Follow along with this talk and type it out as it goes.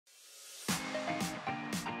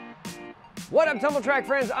What up, Tumble Track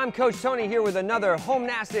friends? I'm Coach Tony here with another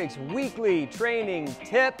Homenastics weekly training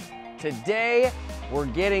tip. Today, we're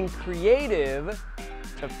getting creative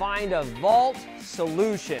to find a vault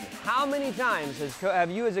solution. How many times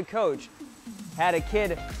have you as a coach had a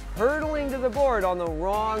kid hurtling to the board on the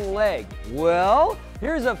wrong leg? Well,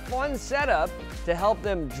 here's a fun setup to help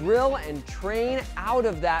them drill and train out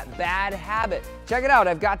of that bad habit. Check it out,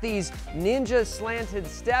 I've got these ninja slanted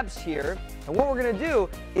steps here, and what we're gonna do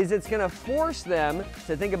is it's gonna force them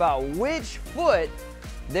to think about which foot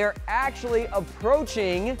they're actually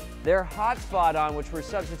approaching their hot spot on, which we're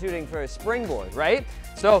substituting for a springboard, right?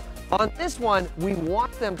 So on this one, we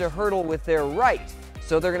want them to hurdle with their right.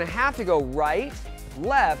 So they're gonna have to go right,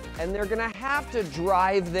 left, and they're gonna have to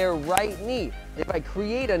drive their right knee. If I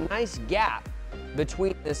create a nice gap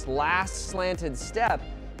between this last slanted step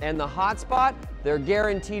and the hot spot, they're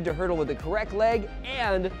guaranteed to hurdle with the correct leg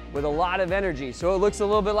and with a lot of energy. So it looks a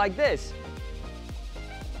little bit like this.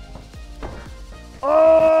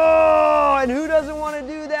 Oh, and who doesn't want to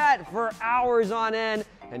do that for hours on end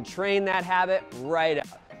and train that habit right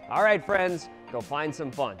out? All right, friends, go find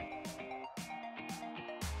some fun.